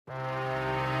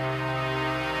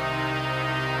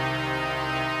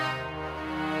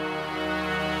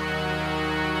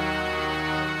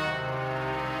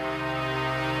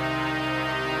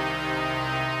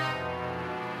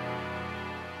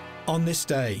On this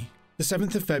day, the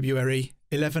 7th of February,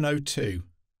 1102,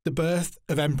 the birth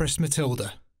of Empress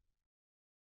Matilda.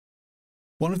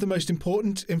 One of the most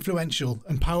important, influential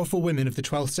and powerful women of the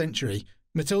 12th century,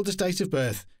 Matilda's date of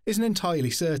birth isn't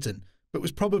entirely certain, but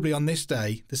was probably on this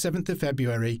day, the 7th of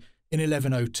February, in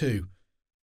 1102.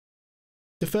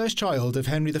 The first child of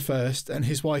Henry I and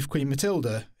his wife Queen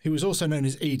Matilda, who was also known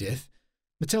as Edith,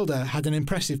 Matilda had an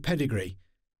impressive pedigree.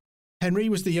 Henry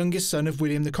was the youngest son of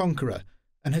William the Conqueror,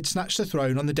 and had snatched the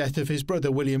throne on the death of his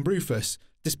brother William Rufus,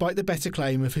 despite the better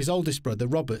claim of his oldest brother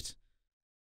Robert.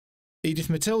 Edith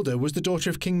Matilda was the daughter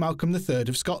of King Malcolm III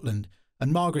of Scotland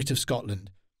and Margaret of Scotland,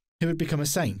 who had become a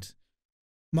saint.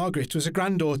 Margaret was a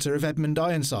granddaughter of Edmund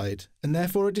Ironside, and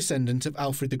therefore a descendant of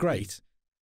Alfred the Great.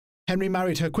 Henry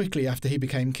married her quickly after he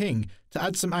became king, to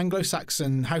add some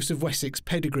Anglo-Saxon House of Wessex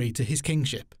pedigree to his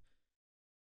kingship.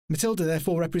 Matilda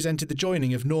therefore represented the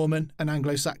joining of Norman and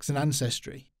Anglo-Saxon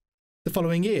ancestry. The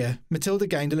following year, Matilda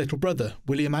gained a little brother,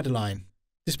 William Adeline.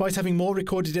 Despite having more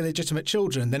recorded illegitimate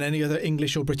children than any other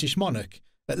English or British monarch,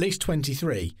 at least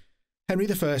 23, Henry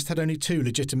I had only 2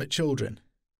 legitimate children.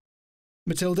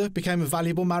 Matilda became a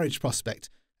valuable marriage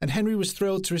prospect, and Henry was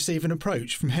thrilled to receive an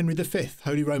approach from Henry V,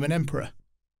 Holy Roman Emperor.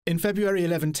 In February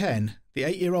 1110, the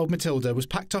 8-year-old Matilda was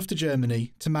packed off to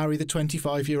Germany to marry the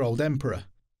 25-year-old emperor.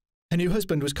 Her new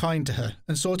husband was kind to her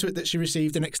and saw to it that she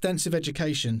received an extensive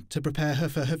education to prepare her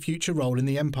for her future role in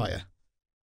the empire.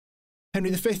 Henry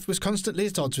V was constantly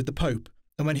at odds with the Pope,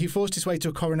 and when he forced his way to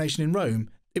a coronation in Rome,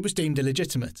 it was deemed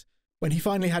illegitimate. When he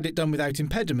finally had it done without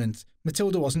impediment,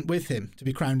 Matilda wasn't with him to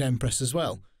be crowned empress as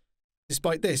well.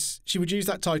 Despite this, she would use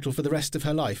that title for the rest of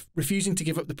her life, refusing to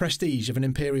give up the prestige of an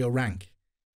imperial rank.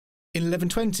 In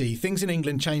 1120, things in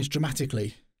England changed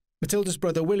dramatically. Matilda's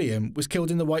brother William was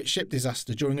killed in the White Ship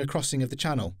disaster during a crossing of the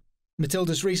Channel.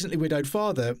 Matilda's recently widowed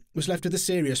father was left with a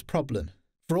serious problem.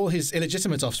 For all his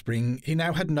illegitimate offspring, he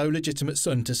now had no legitimate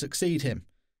son to succeed him.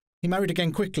 He married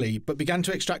again quickly, but began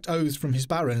to extract oaths from his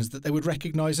barons that they would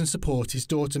recognise and support his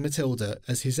daughter Matilda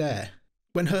as his heir.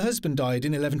 When her husband died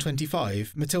in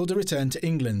 1125, Matilda returned to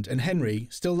England, and Henry,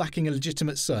 still lacking a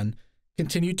legitimate son,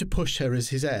 continued to push her as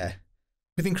his heir.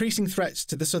 With increasing threats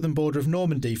to the southern border of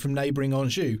Normandy from neighbouring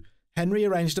Anjou, Henry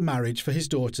arranged a marriage for his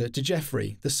daughter to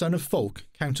Geoffrey, the son of Fulk,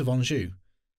 Count of Anjou.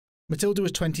 Matilda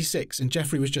was 26 and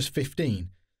Geoffrey was just 15.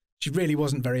 She really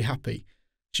wasn't very happy.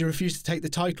 She refused to take the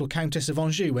title Countess of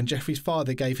Anjou when Geoffrey's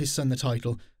father gave his son the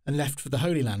title and left for the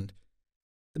Holy Land.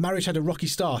 The marriage had a rocky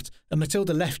start, and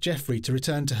Matilda left Geoffrey to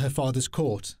return to her father's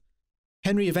court.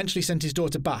 Henry eventually sent his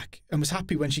daughter back and was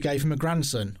happy when she gave him a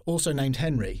grandson, also named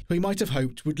Henry, who he might have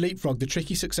hoped would leapfrog the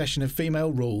tricky succession of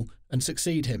female rule and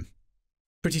succeed him.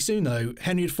 Pretty soon, though,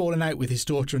 Henry had fallen out with his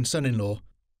daughter and son-in-law.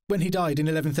 When he died in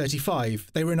 1135,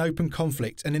 they were in open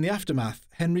conflict, and in the aftermath,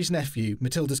 Henry's nephew,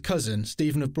 Matilda's cousin,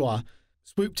 Stephen of Blois,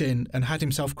 swooped in and had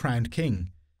himself crowned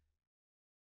king.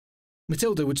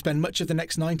 Matilda would spend much of the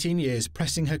next 19 years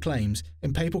pressing her claims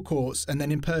in papal courts and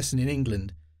then in person in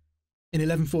England. In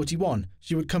 1141,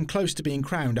 she would come close to being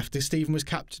crowned after Stephen was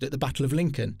captured at the Battle of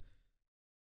Lincoln.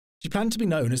 She planned to be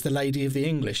known as the Lady of the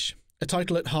English, a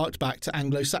title that harked back to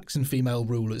Anglo-Saxon female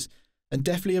rulers, and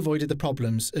deftly avoided the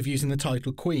problems of using the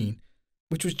title Queen,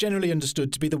 which was generally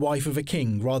understood to be the wife of a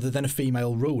king rather than a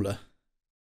female ruler.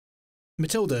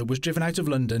 Matilda was driven out of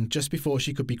London just before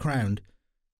she could be crowned.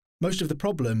 Most of the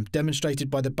problem,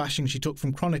 demonstrated by the bashing she took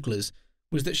from chroniclers,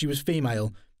 was that she was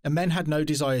female, and men had no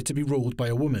desire to be ruled by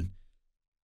a woman.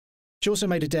 She also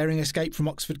made a daring escape from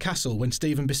Oxford Castle when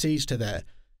Stephen besieged her there,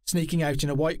 sneaking out in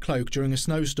a white cloak during a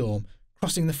snowstorm,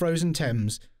 crossing the frozen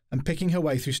Thames, and picking her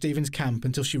way through Stephen's camp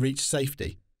until she reached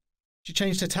safety. She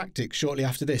changed her tactics shortly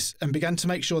after this and began to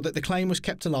make sure that the claim was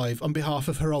kept alive on behalf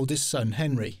of her oldest son,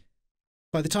 Henry.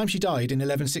 By the time she died in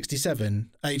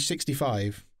 1167, aged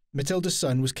 65, Matilda's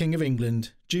son was King of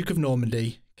England, Duke of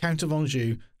Normandy, Count of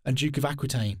Anjou, and Duke of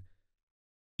Aquitaine.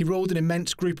 He ruled an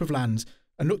immense group of lands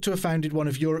and looked to have founded one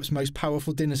of Europe's most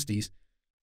powerful dynasties.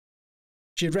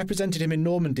 She had represented him in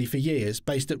Normandy for years,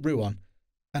 based at Rouen,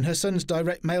 and her son's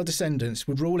direct male descendants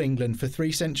would rule England for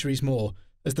 3 centuries more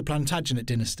as the Plantagenet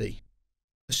dynasty.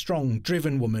 A strong,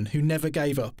 driven woman who never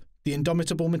gave up, the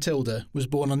indomitable Matilda was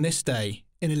born on this day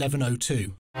in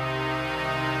 1102.